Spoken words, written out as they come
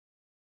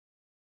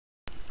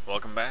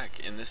Welcome back.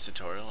 In this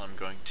tutorial I'm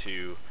going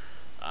to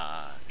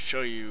show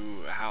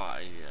you how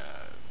I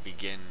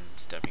begin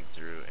stepping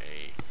through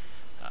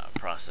a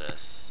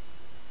process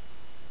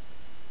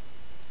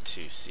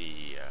to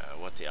see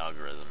what the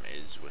algorithm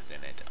is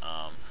within it.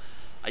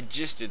 I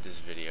just did this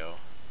video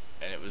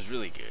and it was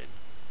really good.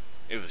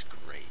 It was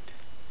great.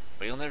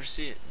 But you'll never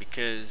see it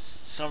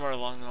because somewhere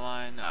along the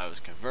line I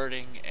was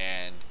converting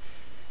and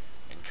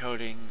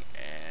encoding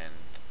and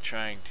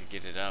trying to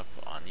get it up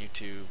on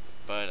YouTube,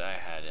 but I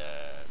had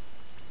a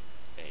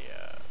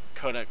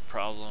codec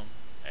problem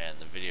and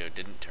the video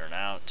didn't turn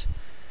out,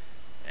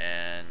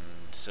 and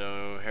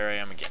so here I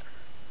am again,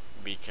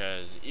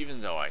 because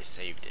even though I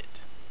saved it,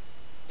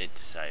 it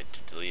decided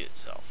to delete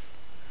itself.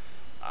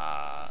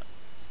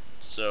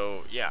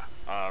 So yeah,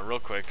 real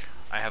quick,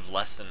 I have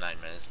less than 9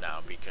 minutes now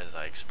because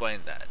I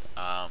explained that.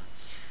 I'm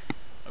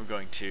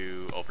going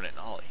to open it in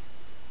Ollie.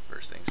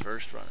 First things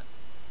first, run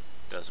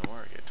it. Doesn't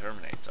work, it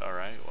terminates.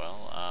 Alright,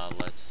 well,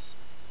 let's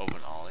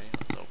open Ollie,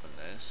 let's open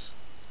this,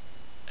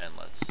 and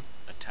let's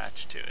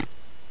attach to it.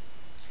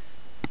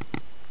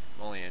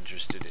 I'm only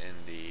interested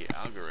in the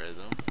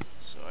algorithm,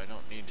 so I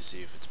don't need to see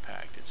if it's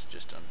packed. It's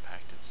just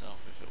unpacked itself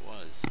if it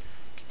was.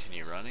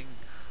 Continue running,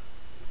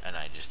 and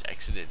I just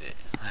exited it.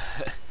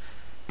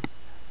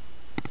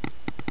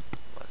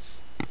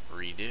 Let's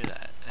redo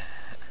that.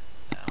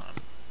 Now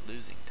I'm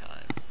losing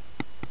time.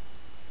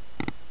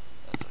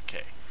 That's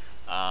okay.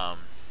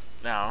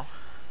 Now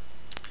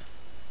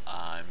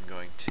I'm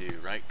going to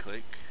right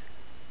click,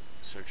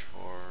 search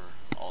for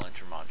all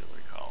intermodular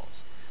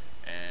calls,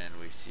 and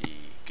we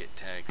see get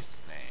text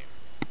name,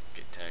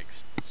 get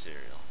text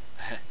serial.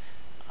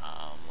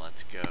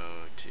 Let's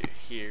go to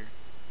here,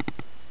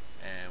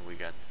 and we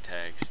got the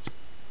text.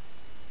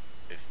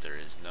 If there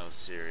is no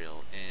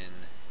serial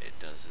in, it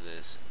does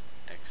this,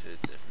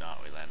 exits. If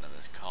not, we land on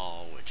this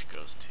call, which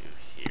goes to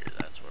here.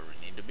 That's where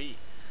we need to be.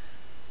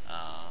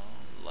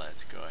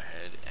 Let's go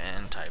ahead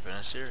and type in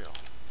a serial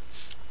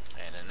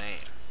and a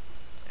name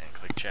and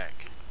click check,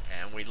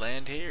 and we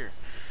land here.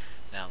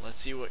 Now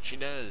let's see what she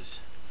does.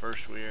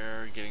 First we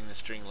are getting the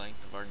string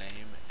length of our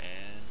name,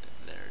 and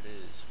there it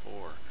is,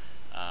 4.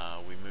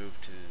 We move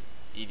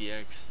to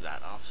EDX,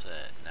 that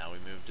offset. Now we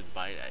move to the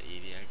byte at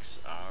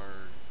EDX,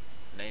 our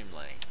name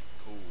length.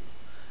 Cool.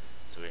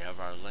 So we have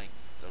our length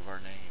of our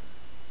name.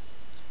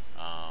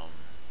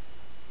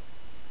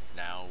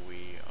 Now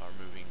we are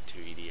moving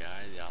to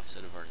EDI, the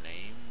offset of our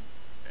name,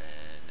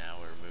 and now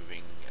we're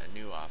moving a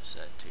new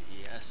offset to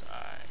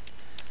ESI.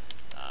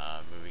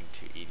 Moving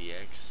to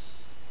EDX,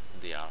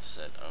 the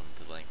offset of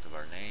the length of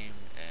our name,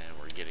 and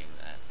we're getting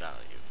that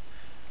value.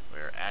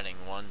 We're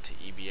adding 1 to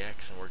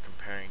EBX, and we're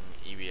comparing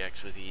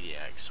EBX with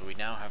EDX. So we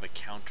now have a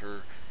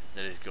counter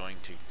that is going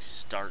to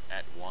start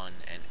at 1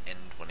 and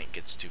end when it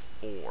gets to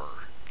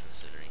 4,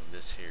 considering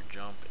this here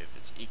jump, if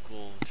it's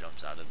equal,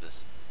 jumps out of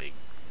this big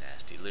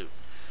nasty loop.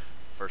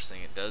 First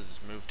thing it does is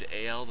move to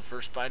AL, the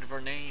first byte of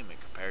our name.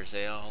 It compares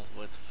AL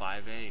with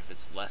 5A. If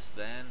it's less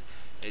than,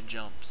 it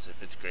jumps.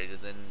 If it's greater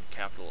than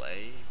capital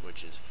A,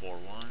 which is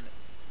 4-1,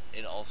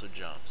 it also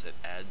jumps. It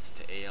adds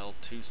to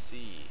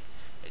AL2C.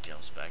 It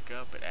jumps back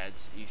up. It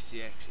adds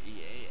ECX,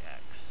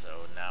 EAX.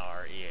 So now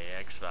our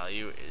EAX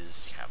value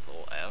is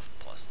capital F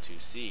plus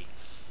 2C,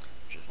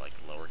 which is like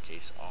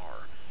lowercase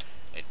r.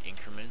 It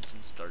increments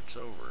and starts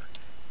over.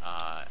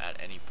 At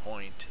any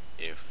point,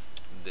 if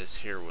this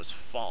here was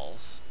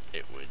false,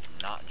 it would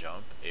not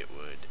jump. It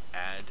would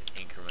add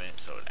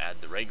increment, so it would add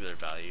the regular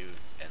value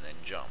and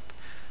then jump.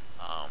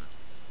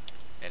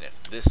 And if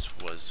this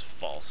was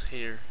false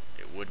here,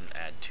 it wouldn't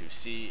add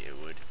 2C, it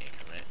would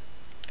increment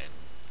and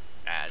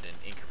add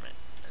an increment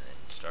and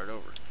then start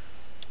over.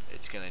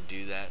 It's going to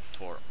do that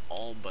for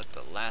all but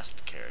the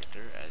last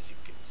character, as you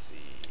can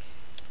see.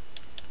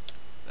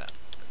 That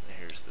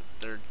here's the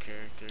third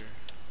character,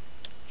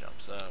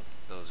 jumps up,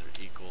 those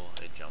are equal,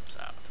 it jumps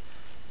out.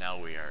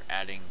 Now we are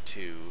adding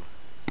to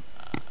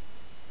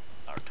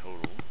our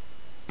total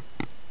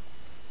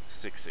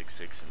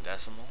 666 in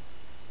decimal,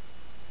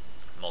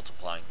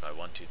 multiplying by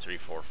 1, 2, 3,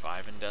 4,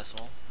 5 in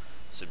decimal,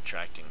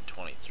 subtracting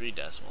 23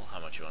 decimal.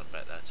 How much you want to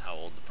bet that's how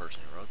old the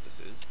person who wrote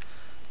this is?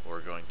 We're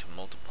going to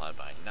multiply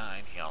by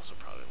 9. He also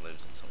probably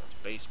lives in someone's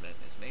basement.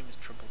 His name is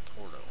Triple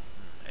Torto.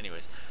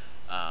 Anyways,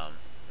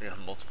 we're going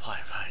to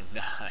multiply by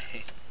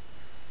 9,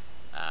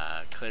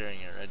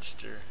 clearing a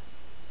register.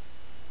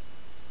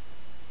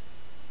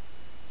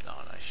 No,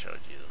 and I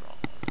showed you the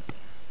wrong one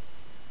earlier.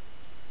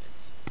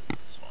 It's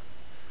this one.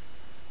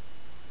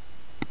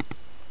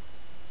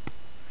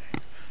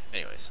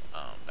 Anyways,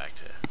 back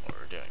to what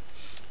we're doing.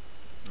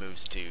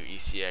 Moves to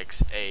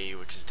ECX-A,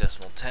 which is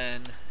decimal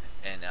 10,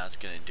 and now it's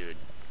going to do a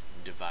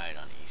divide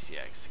on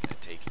ECX. It's going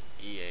to take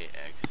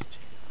EAX,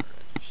 change my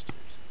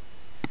registers,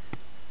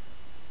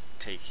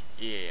 take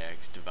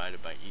EAX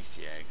divided by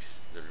ECX,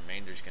 the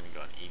remainder is going to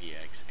go on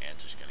EDX,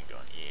 answer is going to go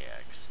on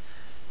EAX.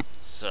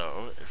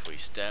 So, if we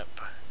step,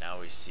 now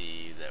we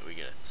see that we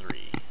get a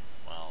 3.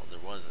 Well, there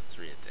was a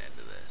 3 at the end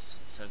of this.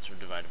 Since we're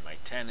dividing by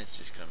 10, it's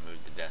just going to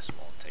move the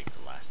decimal, take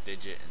the last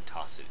digit, and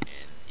toss it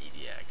in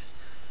EDX.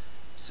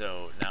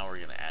 So now we're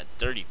going to add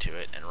 30 to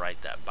it and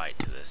write that byte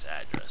to this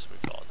address. We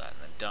follow that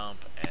in the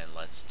dump, and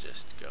let's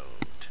just go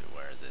to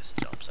where this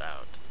jumps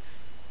out.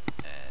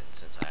 And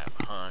since I have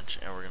a hunch,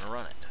 and we're going to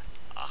run it.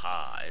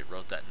 Aha, it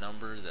wrote that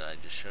number that I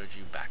just showed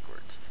you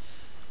backwards.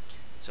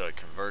 So it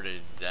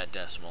converted that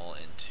decimal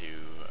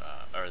into,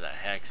 or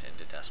that hex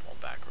into decimal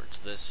backwards.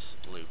 This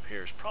loop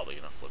here is probably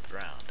going to flip it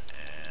around,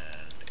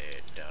 and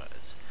it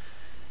does.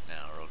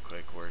 Now real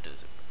quick, where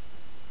does it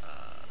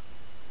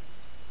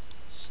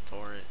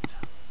store it?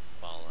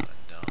 Follow and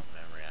dump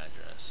memory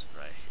address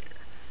right here.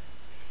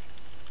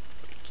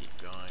 If we keep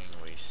going,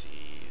 we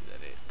see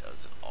that it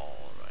does it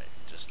all right,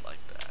 just like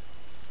that.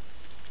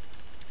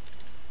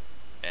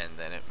 And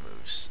then it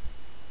moves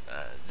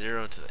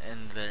 0 to the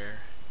end there.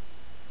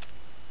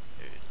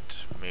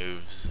 It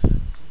moves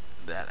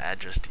that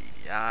address to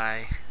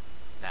EDI.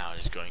 Now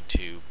it is going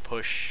to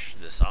push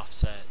this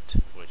offset,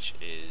 which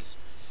is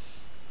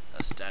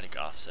a static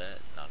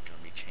offset, not going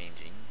to be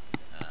changing,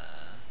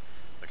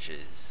 which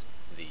is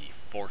the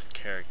 4th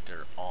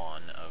character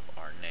on of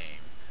our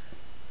name,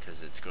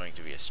 because it's going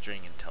to be a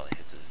string until it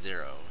hits a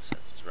 0,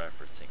 since it's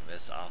referencing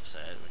this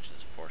offset, which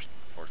is a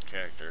 4th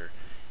character.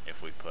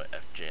 If we put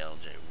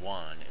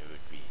FJLJ1, it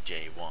would be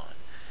J1.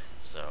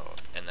 So,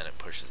 and then it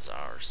pushes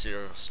our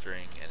serial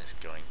string, and it's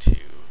going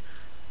to,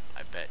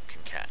 I bet,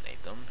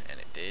 concatenate them, and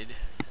it did.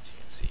 As you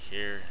can see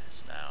here,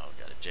 it's now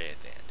got a J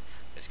at the end.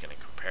 It's going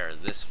to compare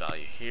this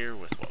value here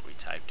with what we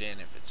typed in.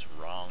 If it's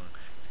wrong,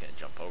 it's going to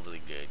jump over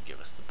the good, give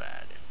us the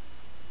bad.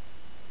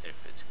 If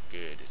it's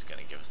good, it's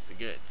going to give us the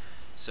good.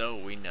 So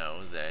we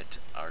know that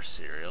our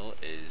serial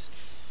is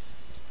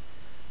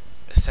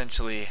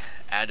essentially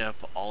add up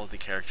all of the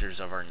characters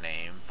of our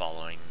name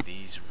following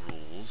these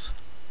rules.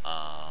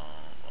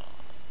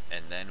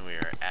 And then we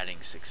are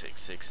adding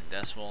 666 in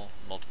decimal,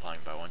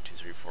 multiplying by 1, 2,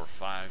 3, 4,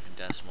 5 in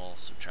decimal,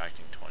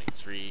 subtracting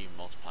 23,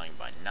 multiplying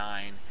by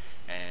 9,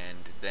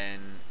 and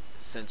then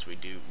since we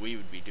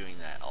would be doing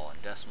that all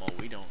in decimal,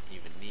 we don't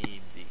even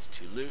need these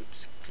 2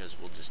 loops, because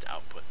we'll just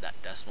output that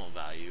decimal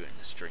value in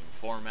the string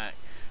format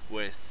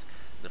with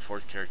the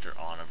 4th character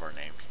on of our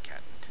name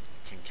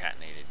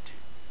concatenated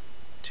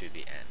to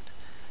the end.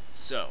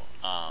 So,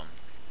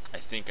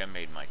 I think I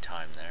made my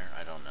time there,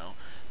 I don't know,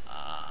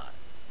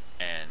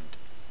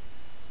 and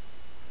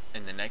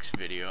in the next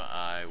video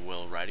I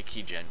will write a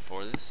keygen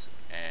for this,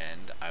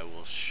 and I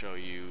will show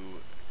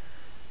you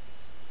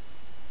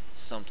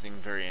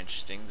something very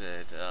interesting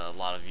that a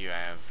lot of you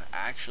have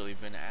actually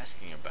been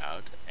asking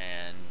about,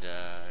 and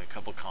a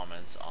couple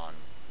comments on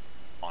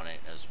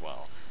it as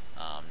well.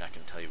 I'm not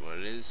going to tell you what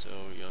it is,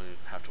 so you'll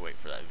have to wait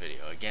for that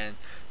video. Again,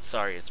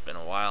 sorry it's been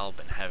a while,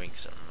 been having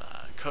some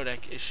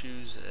codec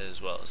issues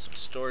as well as some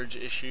storage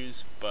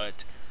issues,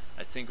 but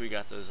I think we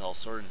got those all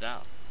sorted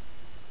out.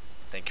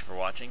 Thank you for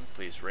watching.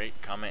 Please rate,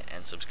 comment,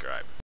 and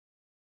subscribe.